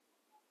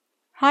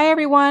Hi,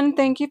 everyone.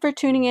 Thank you for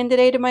tuning in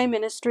today to my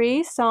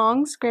ministry,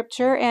 song,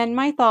 scripture, and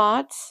my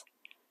thoughts.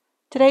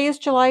 Today is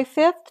July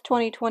 5th,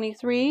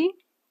 2023.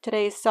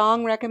 Today's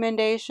song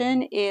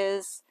recommendation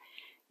is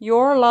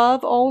Your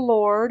Love, O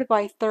Lord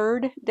by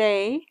Third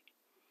Day.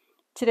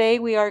 Today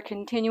we are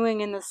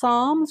continuing in the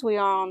Psalms. We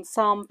are on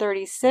Psalm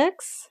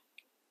 36.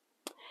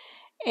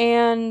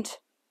 And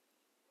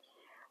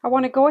I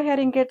want to go ahead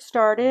and get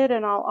started,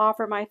 and I'll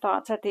offer my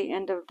thoughts at the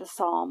end of the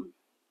psalm.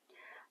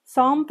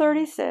 Psalm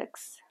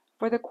 36.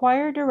 For the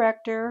choir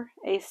director,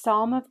 a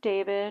psalm of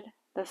David,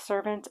 the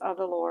servant of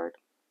the Lord.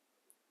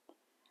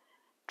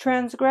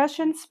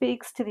 Transgression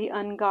speaks to the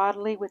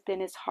ungodly within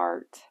his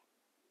heart.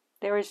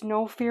 There is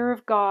no fear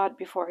of God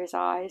before his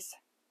eyes.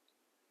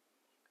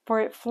 For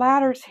it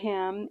flatters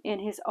him in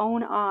his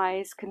own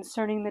eyes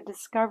concerning the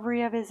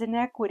discovery of his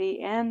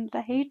iniquity and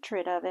the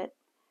hatred of it.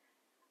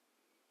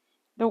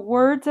 The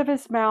words of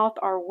his mouth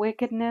are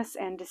wickedness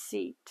and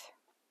deceit.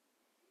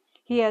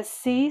 He has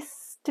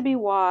ceased to be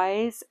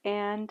wise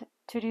and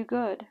to do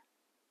good.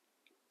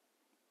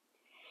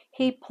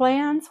 He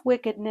plans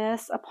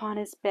wickedness upon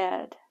his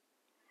bed.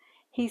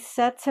 He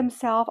sets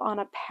himself on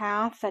a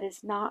path that is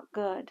not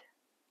good.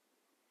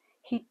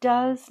 He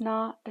does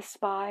not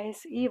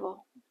despise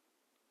evil.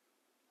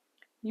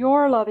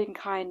 Your loving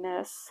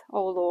kindness,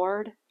 O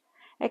Lord,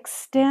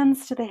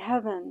 extends to the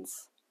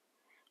heavens.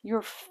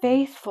 Your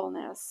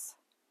faithfulness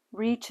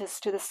reaches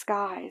to the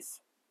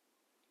skies.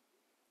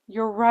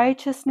 Your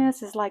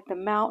righteousness is like the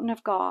mountain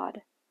of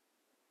God.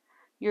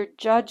 Your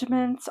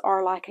judgments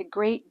are like a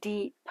great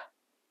deep.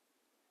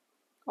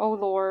 O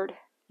Lord,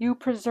 you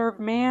preserve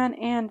man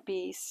and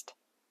beast.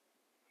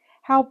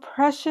 How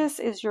precious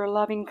is your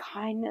loving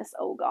kindness,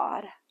 O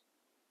God!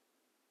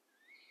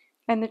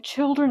 And the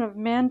children of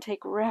men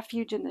take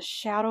refuge in the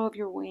shadow of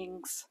your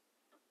wings.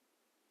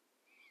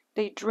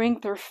 They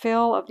drink their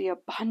fill of the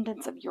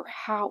abundance of your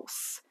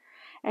house,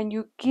 and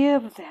you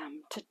give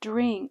them to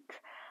drink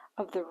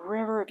of the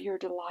river of your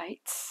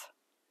delights.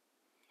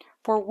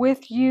 For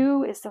with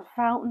you is the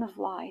fountain of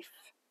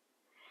life.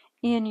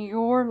 In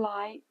your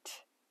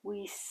light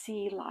we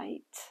see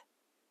light.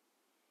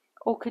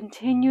 O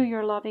continue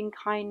your loving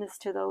kindness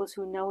to those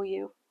who know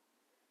you,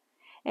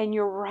 and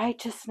your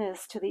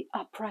righteousness to the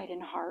upright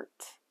in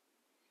heart.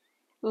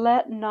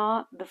 Let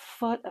not the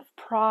foot of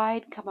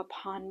pride come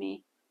upon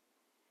me,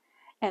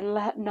 and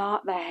let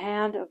not the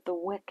hand of the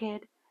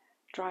wicked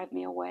drive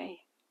me away.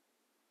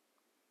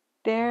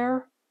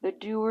 There the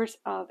doers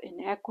of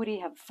iniquity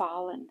have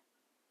fallen.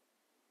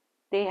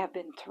 They have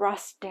been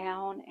thrust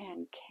down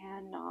and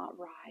cannot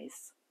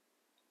rise.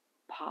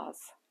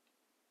 Pause.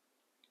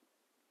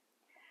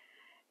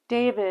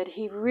 David,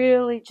 he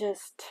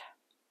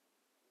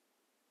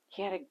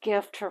had a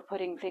gift for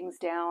putting things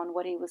down,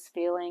 what he was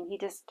feeling.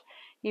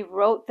 He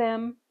wrote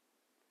them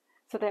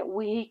so that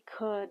we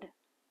could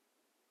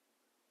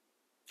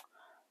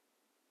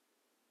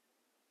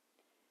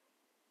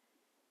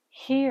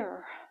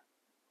hear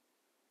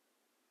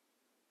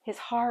his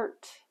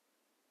heart.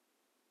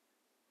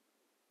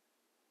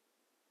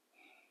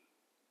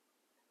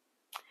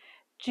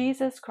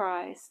 Jesus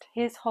Christ,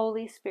 his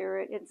Holy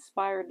Spirit,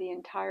 inspired the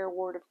entire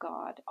Word of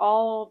God.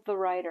 All of the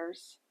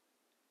writers,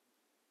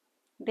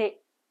 they,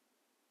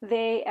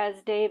 as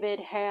David,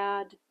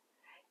 had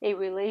a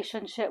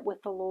relationship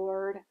with the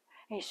Lord,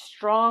 a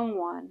strong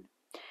one.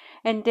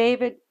 And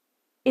David,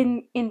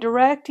 in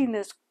directing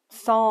this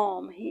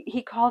psalm,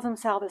 he calls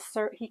himself a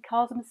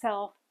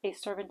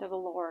servant of the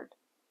Lord.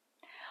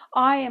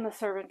 I am a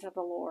servant of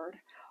the Lord.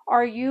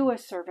 Are you a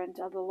servant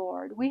of the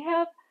Lord? We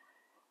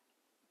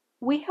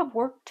have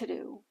work to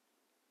do.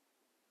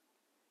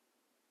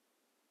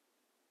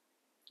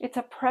 It's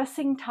a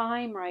pressing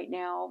time right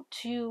now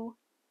to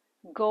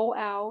go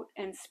out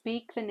and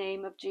speak the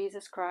name of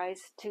Jesus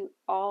Christ to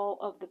all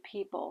of the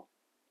people.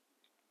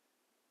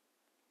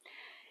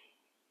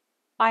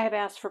 I have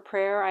asked for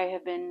prayer.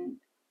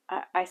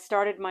 I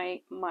started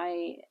my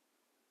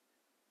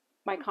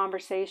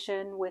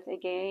conversation with a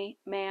gay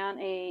man.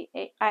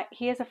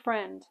 He is a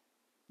friend,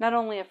 not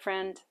only a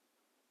friend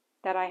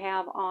that I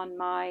have on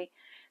my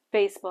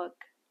Facebook,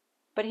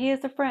 but he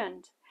is a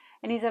friend,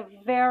 and he's a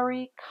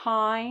very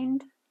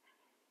kind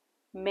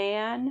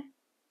man.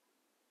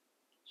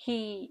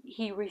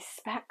 He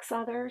respects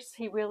others.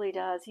 He really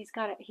does. He's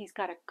got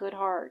a good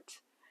heart.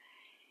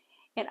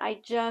 And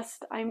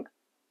I'm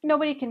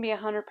nobody can be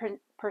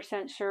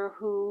 100% sure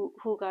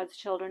who God's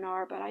children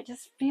are, but I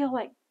just feel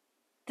like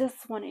this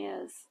one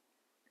is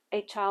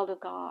a child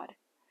of God.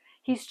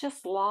 He's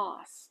just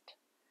lost.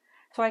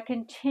 So I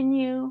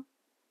continue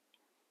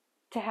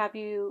to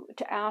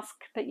ask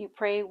that you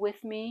pray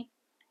with me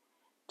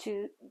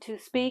to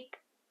speak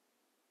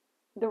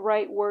the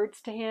right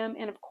words to him.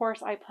 And of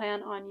course, I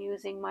plan on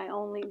using the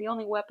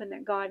only weapon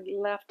that God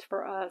left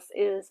for us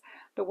is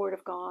the Word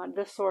of God,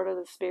 the sword of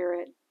the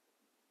Spirit.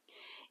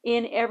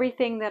 In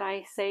everything that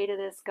I say to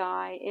this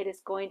guy, it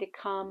is going to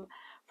come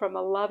from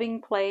a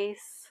loving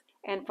place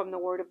and from the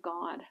Word of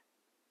God.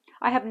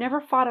 I have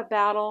never fought a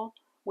battle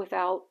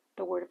without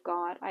the Word of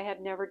God. I have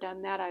never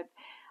done that.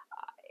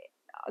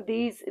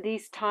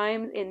 these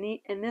times,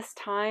 in this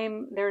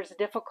time, there's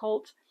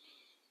difficult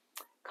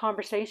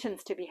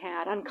conversations to be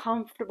had,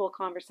 uncomfortable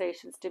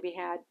conversations to be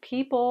had.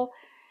 People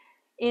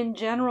in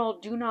general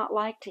do not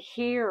like to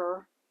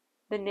hear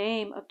the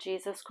name of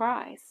Jesus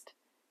Christ.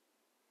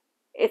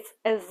 It's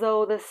as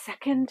though the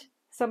second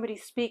somebody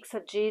speaks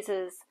of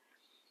Jesus,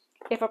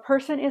 if a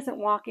person isn't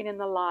walking in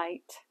the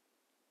light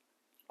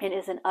and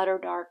is in utter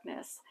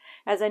darkness,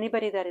 as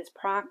anybody that is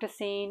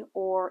practicing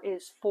or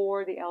is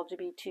for the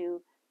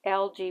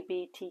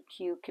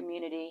LGBTQ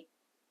community,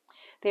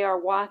 they are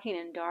walking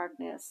in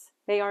darkness.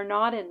 They are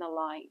not in the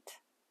light.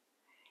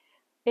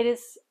 It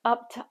is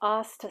up to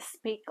us to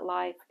speak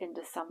life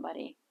into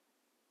somebody.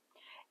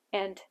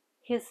 And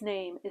his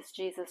name is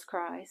Jesus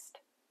Christ.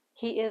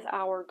 He is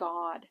our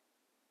God.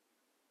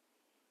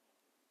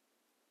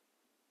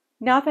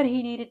 Not that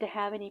he needed to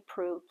have any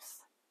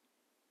proofs,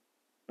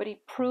 but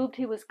he proved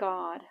he was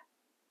God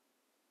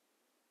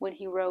when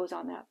he rose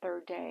on that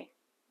third day.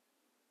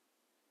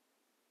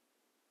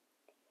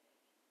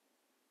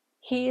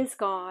 He is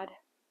God.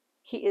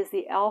 He is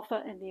the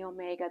Alpha and the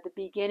Omega, the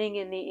beginning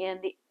and the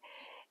end,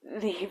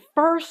 the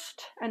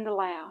first and the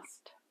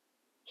last.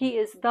 He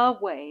is the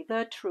way,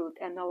 the truth,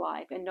 and the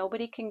life. And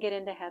nobody can get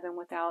into heaven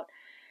without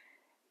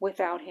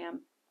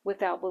him,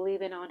 without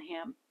believing on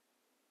him.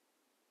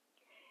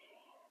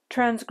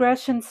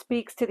 Transgression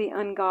speaks to the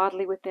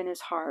ungodly within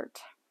his heart,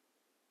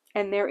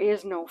 and there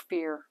is no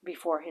fear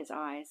before his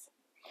eyes.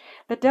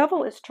 The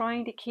devil is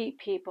trying to keep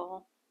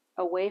people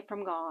away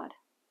from God.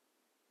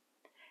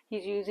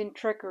 He's using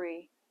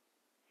trickery.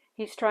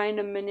 He's trying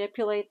to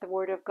manipulate the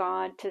word of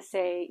God to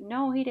say,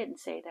 no, he didn't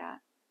say that.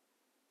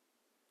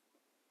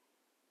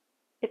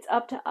 It's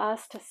up to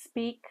us to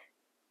speak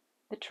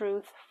the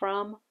truth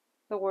from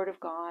the word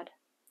of God.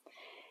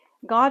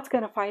 God's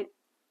going to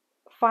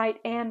fight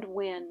and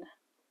win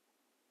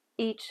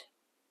each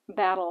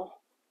battle.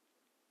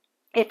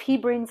 If he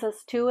brings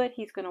us to it,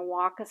 he's going to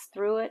walk us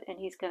through it, and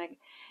he's going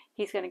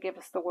to give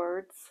us the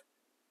words,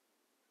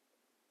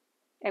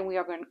 and we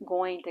are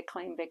going to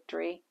claim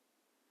victory.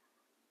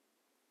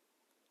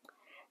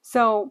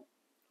 So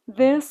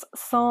this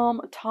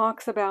psalm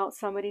talks about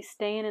somebody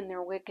staying in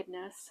their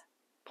wickedness,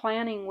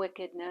 planning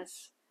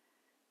wickedness.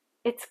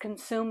 It's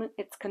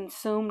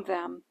consumed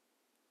them.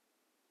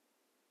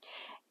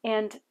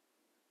 And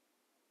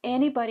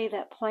anybody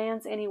that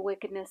plans any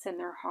wickedness in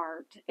their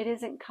heart, it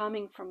isn't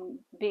coming from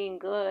being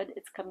good,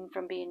 it's coming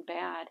from being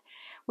bad.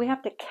 We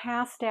have to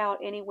cast out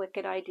any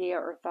wicked idea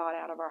or thought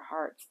out of our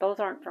hearts. Those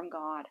aren't from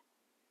God.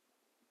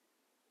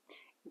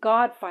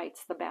 God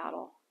fights the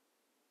battle.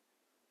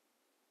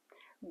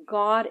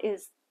 God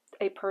is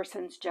a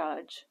person's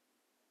judge.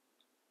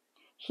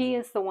 He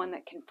is the one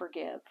that can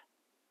forgive.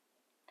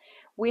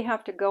 We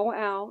have to go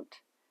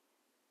out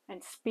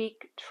and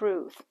speak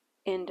truth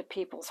into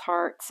people's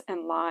hearts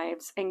and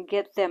lives and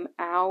get them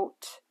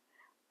out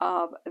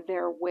of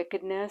their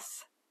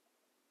wickedness.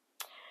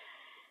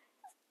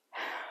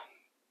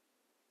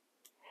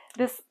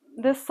 This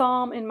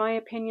psalm, in my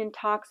opinion,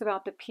 talks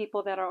about the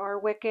people that are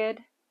wicked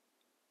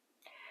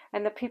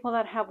and the people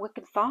that have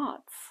wicked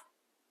thoughts.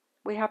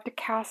 We have to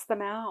cast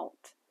them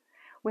out.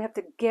 We have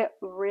to get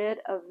rid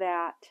of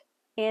that.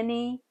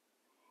 Anything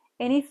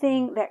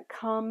that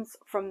comes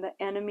from the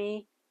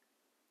enemy,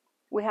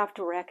 we have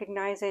to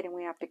recognize it and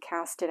we have to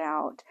cast it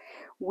out.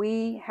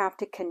 We have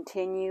to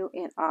continue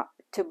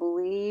to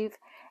believe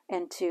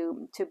and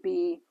to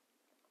be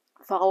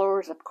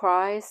followers of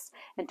Christ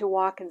and to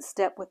walk in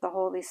step with the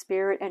Holy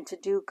Spirit and to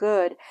do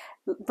good.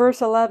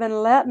 Verse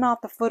 11, let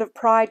not the foot of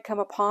pride come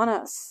upon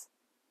us,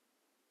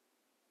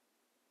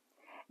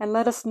 and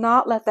let us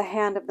not let the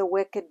hand of the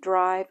wicked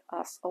drive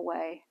us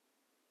away.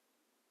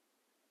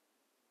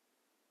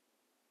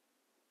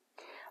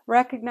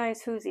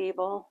 Recognize who's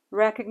evil.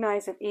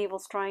 Recognize if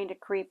evil's trying to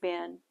creep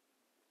in.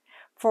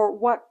 For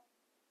what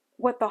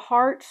the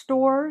heart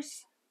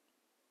stores,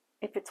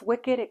 if it's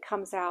wicked, it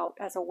comes out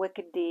as a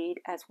wicked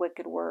deed, as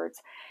wicked words.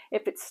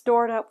 If it's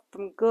stored up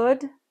from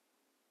good,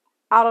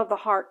 out of the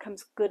heart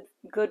comes good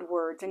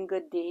words and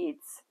good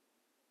deeds.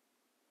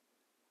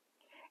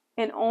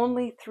 And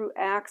only through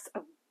acts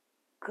of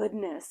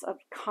goodness, of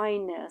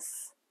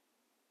kindness,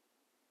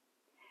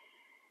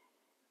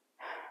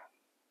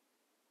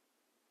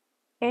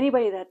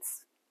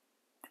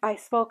 I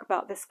spoke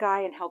about this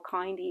guy and how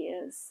kind he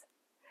is,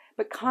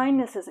 but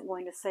kindness isn't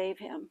going to save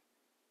him.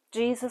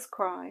 Jesus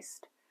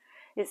Christ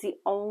is the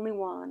only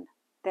one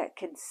that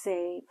can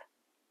save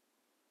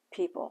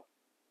people.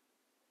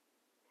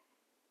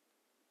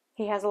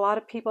 He has a lot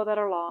of people that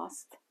are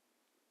lost.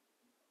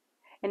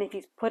 And if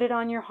he's put it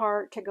on your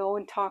heart to go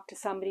and talk to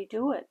somebody,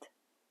 do it.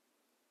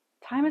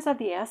 Time is of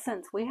the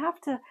essence. We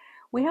have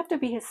to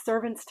be his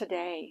servants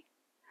today.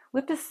 We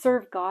have to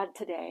serve God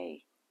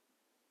today.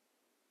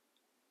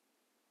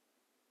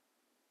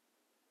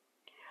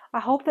 I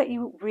hope that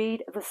you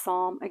read the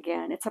psalm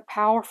again. It's a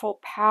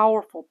powerful,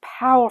 powerful,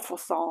 powerful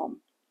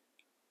psalm.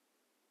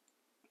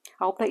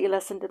 I hope that you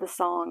listen to the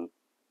song,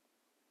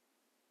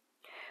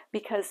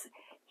 because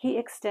he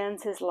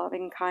extends his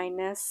loving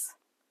kindness.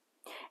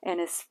 and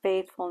His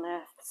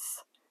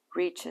faithfulness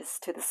reaches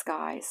to the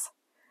skies.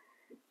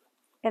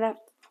 And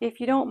if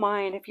you don't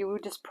mind, if you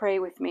would just pray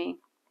with me.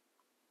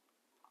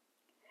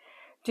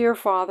 Dear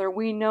Father,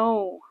 we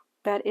know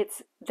that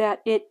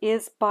it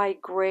is by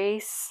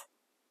grace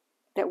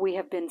that we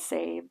have been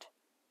saved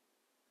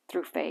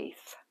through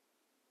faith.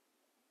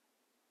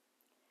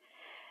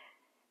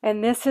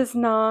 And this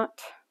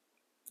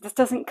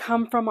doesn't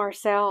come from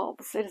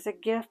ourselves. It is a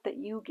gift that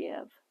you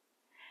give.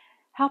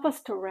 Help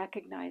us to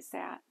recognize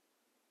that.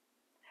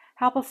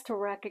 Help us to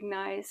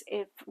recognize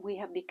if we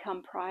have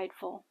become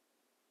prideful.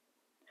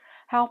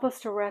 Help us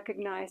to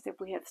recognize if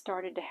we have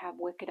started to have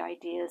wicked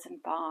ideas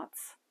and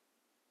thoughts.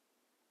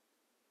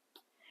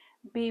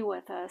 Be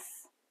with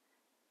us.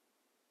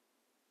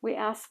 We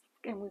ask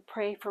and we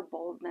pray for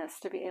boldness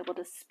to be able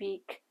to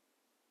speak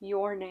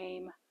your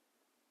name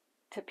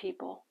to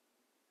people.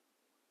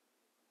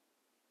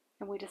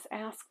 And we just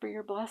ask for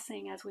your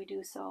blessing as we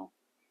do so.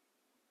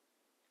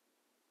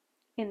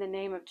 In the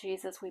name of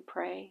Jesus we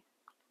pray.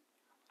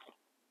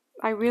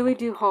 I really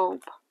do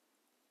hope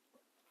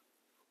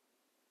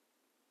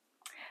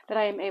that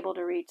I am able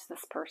to reach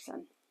this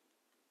person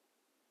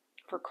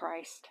for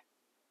Christ.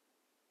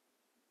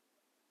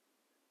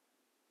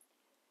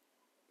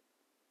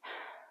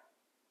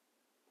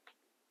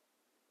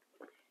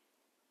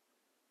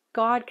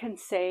 God can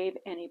save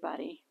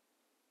anybody.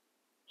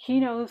 He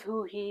knows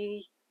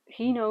He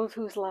knows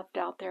who's left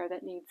out there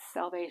that needs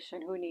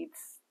salvation, who needs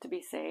to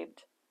be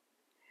saved.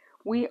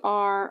 We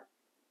are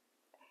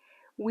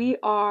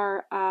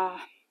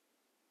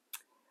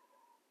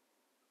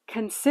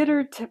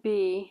considered to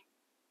be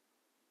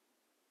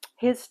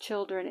His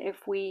children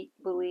if we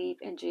believe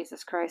in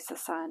Jesus Christ the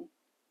Son.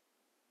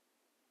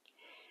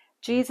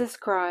 Jesus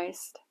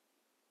Christ,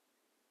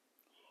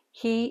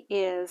 He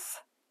is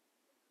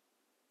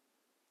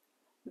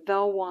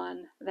the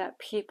one that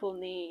people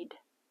need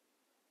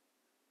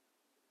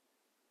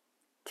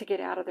to get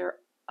out of their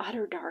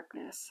utter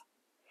darkness.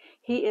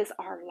 He is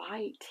our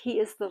light. He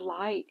is the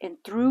light. And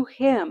through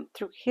Him,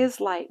 through His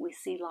light, we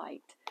see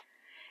light.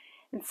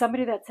 And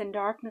somebody that's in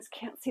darkness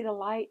can't see the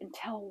light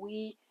until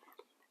we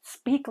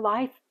speak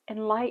life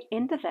and light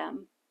into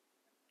them.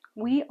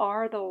 We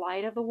are the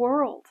light of the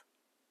world.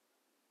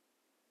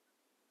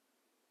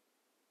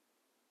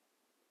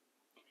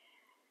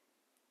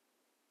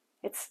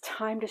 It's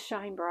time to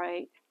shine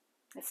bright.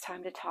 It's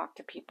time to talk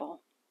to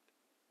people.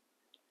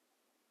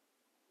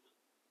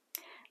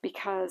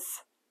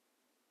 Because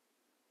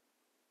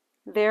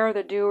there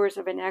the doers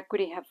of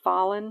iniquity have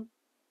fallen.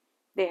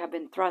 They have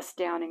been thrust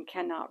down and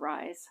cannot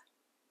rise.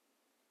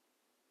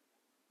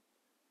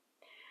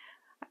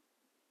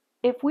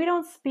 If we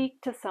don't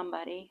speak to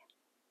somebody,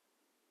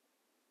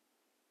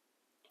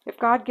 if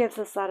God gives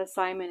us that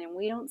assignment and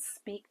we don't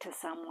speak to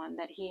someone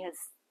that He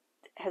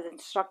has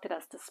instructed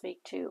us to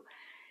speak to,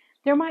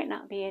 there might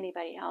not be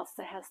anybody else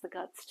that has the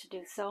guts to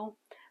do so.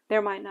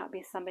 There might not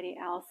be somebody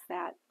else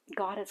that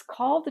God has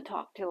called to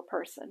talk to a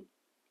person.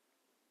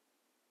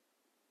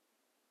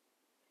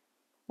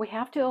 We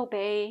have to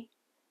obey.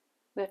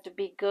 We have to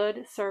be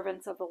good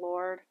servants of the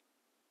Lord.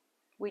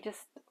 We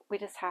just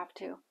have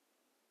to.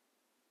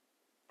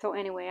 So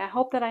anyway, I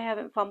hope that I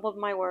haven't fumbled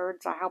my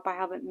words. I hope I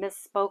haven't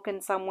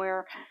misspoken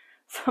somewhere.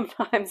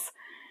 Sometimes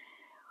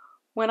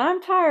when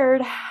I'm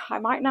tired, I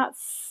might not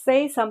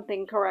say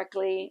something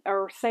correctly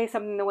or say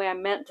something the way I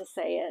meant to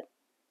say it.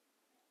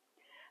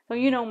 So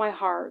you know my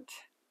heart.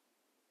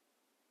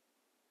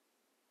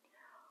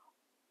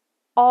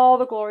 All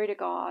the glory to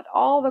God.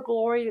 All the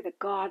glory to the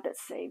God that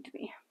saved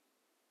me.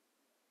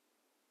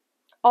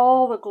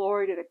 All the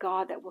glory to the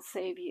God that will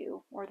save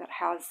you or that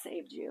has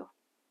saved you.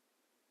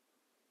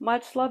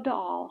 Much love to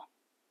all.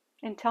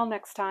 Until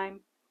next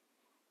time,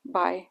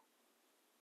 bye.